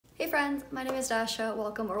Hey friends, my name is Dasha.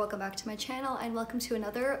 Welcome back to my channel and welcome to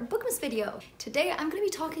another Bookmas video. Today I'm going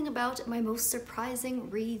to be talking about my most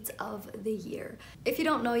surprising reads of the year. If you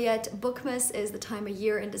don't know yet, Bookmas is the time of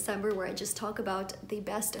year in December where I just talk about the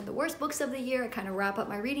best and the worst books of the year. I kind of wrap up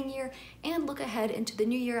my reading year and look ahead into the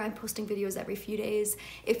new year. I'm posting videos every few days.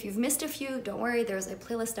 If you've missed a few, don't worry, there's a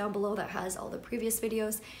playlist down below that has all the previous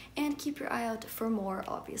videos, and keep your eye out for more,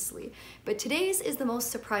 obviously. But today's is the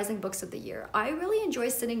most surprising books of the year. I really enjoy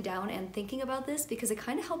sitting down and thinking about this because it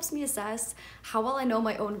kind of helps me assess how well I know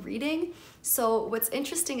my own reading. So what's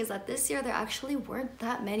interesting is that this year there actually weren't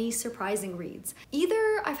that many surprising reads.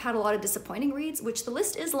 Either I've had a lot of disappointing reads, which the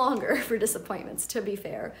list is longer for disappointments to be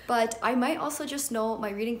fair, but I might also just know my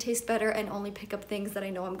reading taste better and only pick up things that I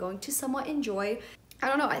know I'm going to somewhat enjoy. I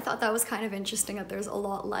don't know, I thought that was kind of interesting that there's a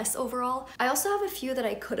lot less overall. I also have a few that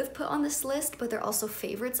I could have put on this list, but they're also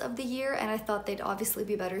favorites of the year, and I thought they'd obviously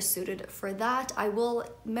be better suited for that. I will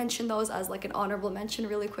mention those as like an honorable mention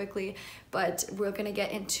really quickly, but we're gonna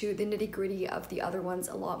get into the nitty-gritty of the other ones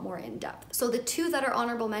a lot more in depth. So the two that are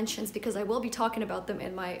honorable mentions, because I will be talking about them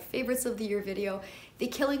in my favorites of the year video: The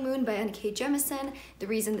Killing Moon by N.K. Jemisin. The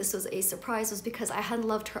reason this was a surprise was because I hadn't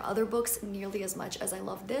loved her other books nearly as much as I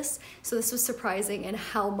loved this, so this was surprising in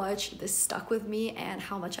how much this stuck with me and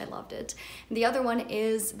how much I loved it. And the other one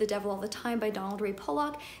is The Devil All the Time by Donald Ray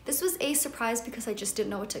Pollock. This was a surprise because I just didn't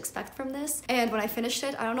know what to expect from this, and when I finished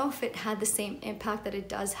it, I don't know if it had the same impact that it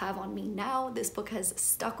does have on me now. This book has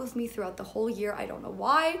stuck with me throughout the whole year. I don't know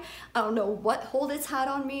why, I don't know what hold it's had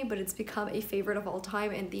on me, but it's become a favorite of all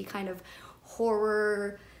time in the kind of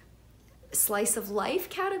horror slice of life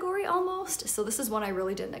category almost. So this is one I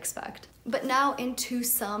really didn't expect. But now into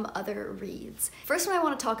some other reads. First one I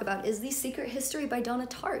want to talk about is The Secret History by Donna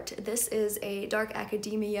Tartt. This is a dark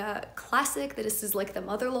academia classic. This is like the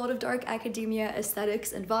motherlode of dark academia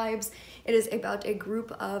aesthetics and vibes. It is about a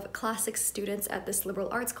group of classics students at this liberal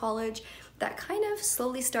arts college that kind of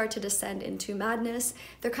slowly start to descend into madness.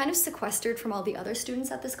 They're kind of sequestered from all the other students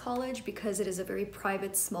at this college because it is a very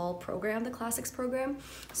private, small program, the classics program.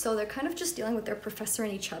 So they're kind of just dealing with their professor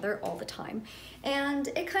and each other all the time. And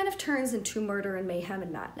it kind of turns into murder and mayhem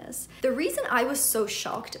and madness. The reason I was so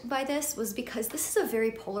shocked by this was because this is a very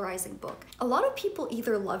polarizing book. A lot of people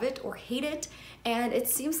either love it or hate it, and it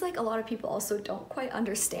seems like a lot of people also don't quite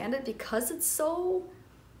understand it because it's so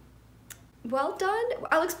well done.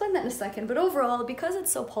 I'll explain that in a second, but overall, because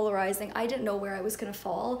it's so polarizing, I didn't know where I was gonna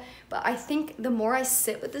fall, but I think the more I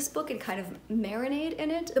sit with this book and kind of marinate in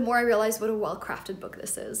it, the more I realize what a well-crafted book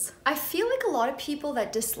this is. I feel like a lot of people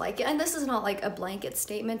that dislike it, and this is not like a blanket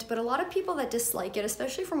statement, but a lot of people that dislike it,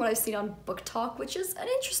 especially from what I've seen on Book Talk, which is an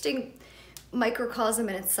interesting microcosm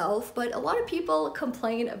in itself, but a lot of people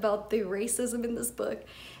complain about the racism in this book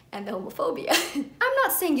and the homophobia. I'm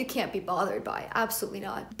not saying you can't be bothered by it, absolutely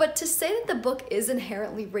not. But to say that the book is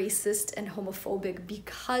inherently racist and homophobic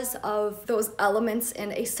because of those elements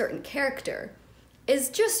in a certain character is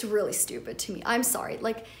just really stupid to me. I'm sorry.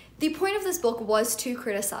 Like, the point of this book was to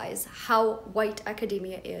criticize how white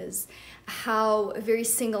academia is, how very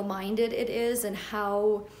single-minded it is, and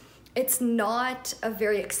how it's not a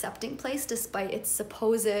very accepting place despite its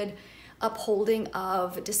supposed upholding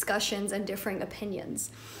of discussions and differing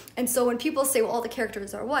opinions. And so when people say, well, all the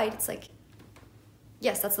characters are white, it's like,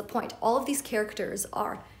 yes, that's the point. All of these characters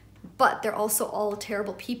are, but they're also all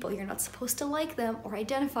terrible people. You're not supposed to like them or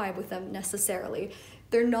identify with them necessarily.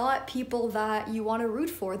 They're not people that you want to root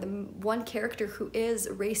for. The one character who is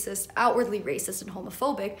racist, outwardly racist and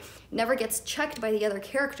homophobic, never gets checked by the other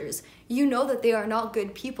characters. You know that they are not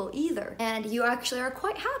good people either. And you actually are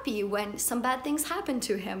quite happy when some bad things happen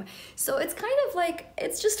to him. So it's kind of like,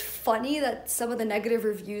 it's just funny that some of the negative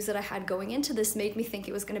reviews that I had going into this made me think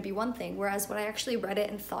it was going to be one thing, whereas when I actually read it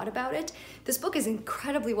and thought about it, this book is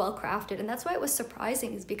incredibly well crafted. And that's why it was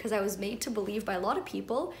surprising, is because I was made to believe by a lot of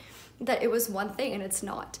people that it was one thing, and it's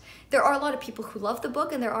not. There are a lot of people who love the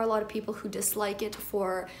book, and there are a lot of people who dislike it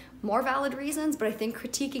for more valid reasons, but I think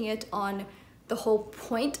critiquing it on the whole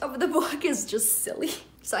point of the book is just silly.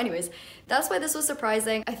 So anyways, that's why this was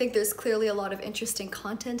surprising. I think there's clearly a lot of interesting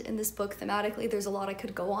content in this book thematically. There's a lot I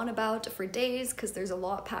could go on about for days because there's a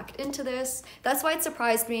lot packed into this. That's why it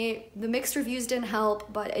surprised me. The mixed reviews didn't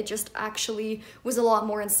help, but it just actually was a lot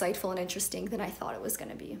more insightful and interesting than I thought it was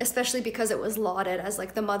gonna be. Especially because it was lauded as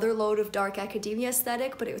like the motherlode of dark academia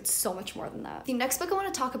aesthetic, but it was so much more than that. The next book I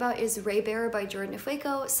want to talk about is Raybearer by Jordan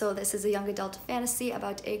Ifueko. So this is a young adult fantasy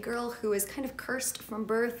about a girl who is kind of cursed from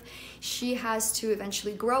birth. She has to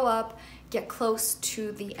eventually grow up, get close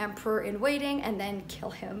to the emperor in waiting and then kill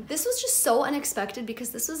him. This was just so unexpected because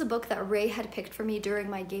this was a book that Ray had picked for me during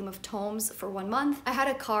my Game of Tomes for 1 month. I had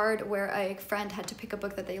a card where a friend had to pick a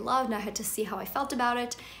book that they loved and I had to see how I felt about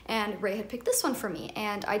it, and Ray had picked this one for me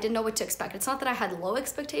and I didn't know what to expect. It's not that I had low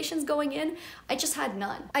expectations going in, I just had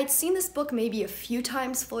none. I'd seen this book maybe a few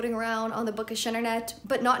times floating around on the bookish internet,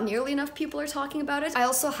 but not nearly enough people are talking about it. I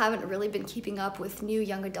also haven't really been keeping up with new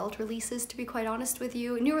young adult releases, to be quite honest with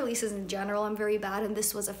you. New releases in general I'm very bad, and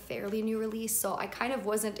this was a fairly new release, so I kind of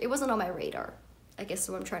it wasn't on my radar, I guess is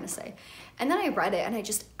what I'm trying to say. And then I read it and I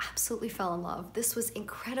just absolutely fell in love. This was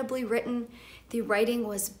incredibly written. The writing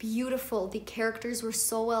was beautiful. The characters were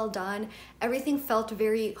so well done. Everything felt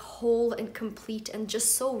very whole and complete and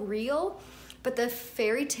just so real. But the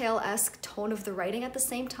fairy tale-esque tone of the writing at the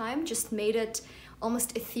same time just made it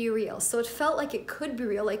almost ethereal. So it felt like it could be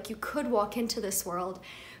real, like you could walk into this world,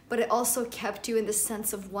 but it also kept you in this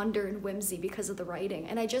sense of wonder and whimsy because of the writing.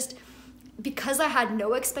 And because I had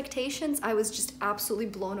no expectations, I was just absolutely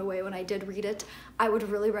blown away when I did read it. I would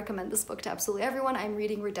really recommend this book to absolutely everyone. I'm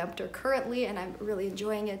reading Redemptor currently and I'm really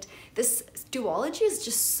enjoying it. This duology is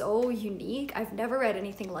just so unique. I've never read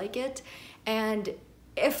anything like it, and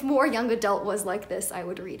if more young adult was like this, I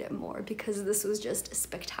would read it more because this was just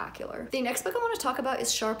spectacular. The next book I want to talk about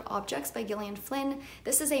is Sharp Objects by Gillian Flynn.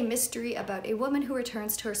 This is a mystery about a woman who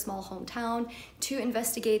returns to her small hometown to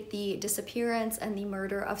investigate the disappearance and the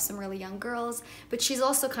murder of some really young girls, but she's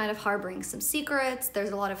also kind of harboring some secrets.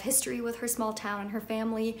 There's a lot of history with her small town and her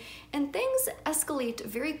family, and things escalate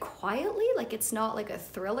very quietly, like it's not like a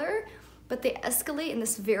thriller, but they escalate in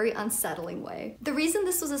this very unsettling way. The reason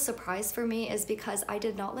this was a surprise for me is because I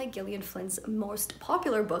did not like Gillian Flynn's most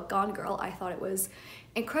popular book, Gone Girl. I thought it was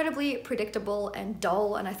incredibly predictable and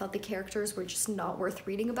dull, and I thought the characters were just not worth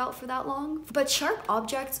reading about for that long. But Sharp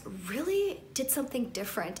Objects really did something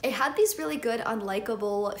different. It had these really good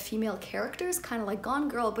unlikable female characters, kind of like Gone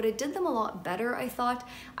Girl, but it did them a lot better, I thought.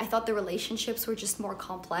 I thought the relationships were just more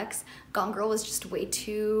complex. Gone Girl was just way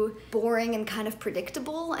too boring and kind of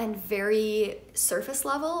predictable and very surface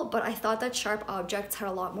level, but I thought that Sharp Objects had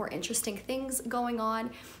a lot more interesting things going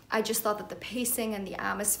on. I just thought that the pacing and the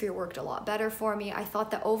atmosphere worked a lot better for me. I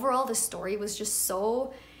thought that overall the story was just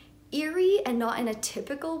so eerie and not in a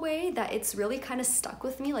typical way that it's really kind of stuck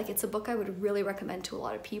with me. Like, it's a book I would really recommend to a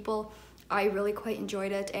lot of people. I really quite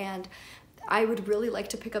enjoyed it, and I would really like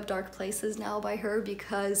to pick up Dark Places now by her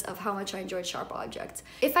because of how much I enjoyed Sharp Objects.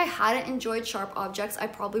 If I hadn't enjoyed Sharp Objects, I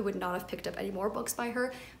probably would not have picked up any more books by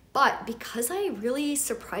her. But because I really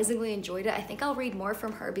surprisingly enjoyed it, I think I'll read more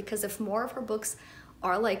from her, because if more of her books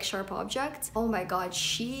are like Sharp Objects, oh my god,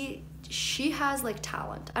 she has like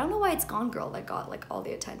talent. I don't know why it's Gone Girl that got like all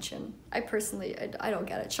the attention. I don't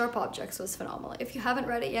get it. Sharp Objects was phenomenal. If you haven't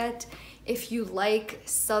read it yet, if you like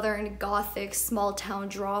Southern Gothic small town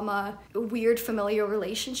drama, weird familial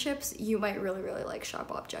relationships, you might really like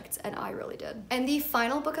Sharp Objects, and I really did. And the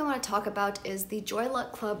final book I want to talk about is The Joy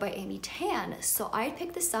Luck Club by Amy Tan. So I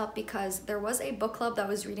picked this up because there was a book club that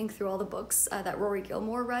was reading through all the books that Rory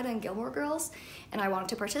Gilmore read in Gilmore Girls, and I wanted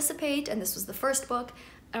to participate, and this was the first book.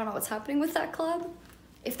 I don't know what's happening with that club.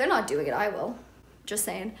 If they're not doing it, I will. Just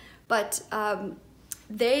saying. But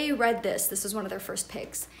they read this. This was one of their first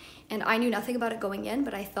picks. And I knew nothing about it going in,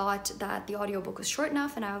 but I thought that the audiobook was short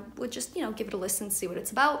enough and I would just, you know, give it a listen, see what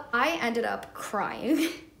it's about. I ended up crying.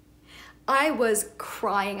 I was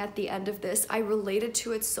crying at the end of this. I related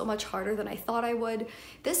to it so much harder than I thought I would.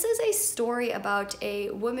 This is a story about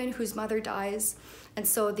a woman whose mother dies, and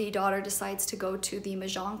so the daughter decides to go to the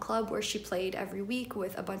Mahjong club where she played every week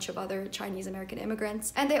with a bunch of other Chinese American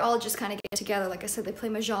immigrants. And they all just kind of get together. Like I said, they play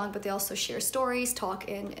Mahjong, but they also share stories, talk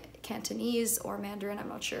in Cantonese or Mandarin, I'm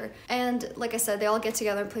not sure. And like I said, they all get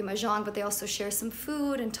together and play Mahjong, but they also share some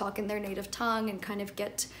food and talk in their native tongue and kind of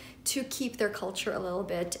get to keep their culture a little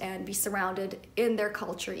bit and be surrounded in their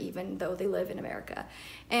culture even though they live in America.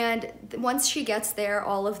 And once she gets there,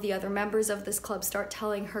 all of the other members of this club start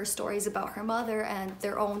telling her stories about her mother and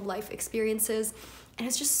their own life experiences, and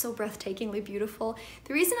it's just so breathtakingly beautiful.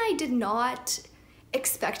 The reason I did not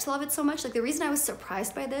expect to love it so much, like the reason I was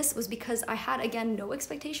surprised by this, was because I had, again, no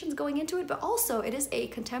expectations going into it, but also it is a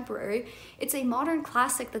contemporary, it's a modern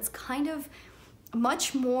classic that's kind of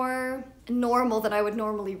much more normal than I would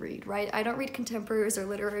normally read, right? I don't read contemporaries or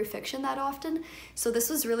literary fiction that often, so this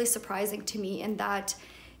was really surprising to me in that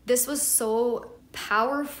this was so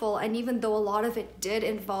powerful, and even though a lot of it did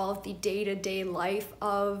involve the day-to-day life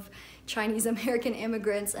of Chinese American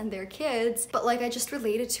immigrants and their kids, but like I just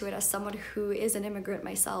related to it as someone who is an immigrant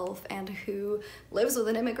myself and who lives with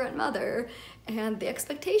an immigrant mother, and the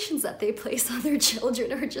expectations that they place on their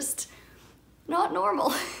children are just not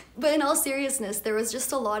normal. But in all seriousness, there was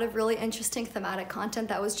just a lot of really interesting thematic content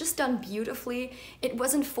that was just done beautifully. It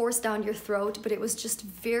wasn't forced down your throat, but it was just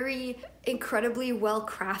very incredibly well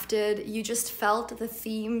crafted. You just felt the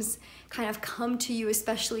themes kind of come to you,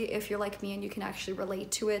 especially if you're like me and you can actually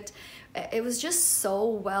relate to it. It was just so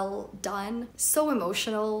well done, so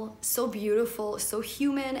emotional, so beautiful, so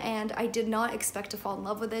human, and I did not expect to fall in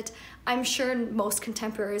love with it. I'm sure most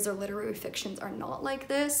contemporaries or literary fictions are not like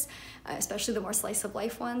this, especially the more slice of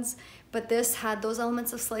life ones, but this had those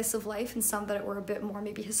elements of slice of life and some that were a bit more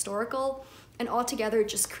maybe historical, and altogether it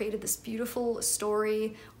just created this beautiful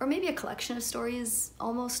story, or maybe a collection of stories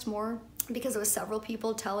almost more, because it was several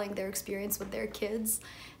people telling their experience with their kids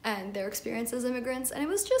and their experience as immigrants. And it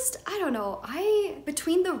was just, I don't know,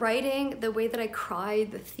 between the writing, the way that I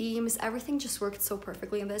cried, the themes, everything just worked so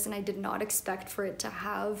perfectly in this, and I did not expect for it to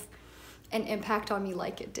have an impact on me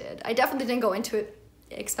like it did. I definitely didn't go into it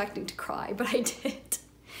expecting to cry, but I did.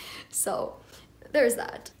 So there's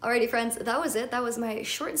that. Alrighty friends, that was it. That was my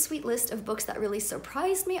short and sweet list of books that really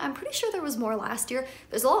surprised me. I'm pretty sure there was more last year.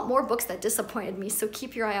 There's a lot more books that disappointed me, so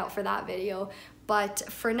keep your eye out for that video. But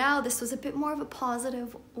for now, this was a bit more of a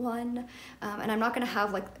positive one. And I'm not gonna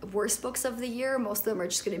have like worst books of the year. Most of them are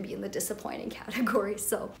just gonna be in the disappointing category.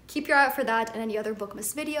 So keep your eye out for that and any other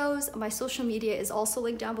Bookmas videos. My social media is also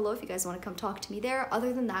linked down below if you guys wanna come talk to me there.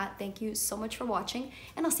 Other than that, thank you so much for watching,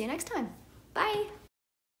 and I'll see you next time. Bye.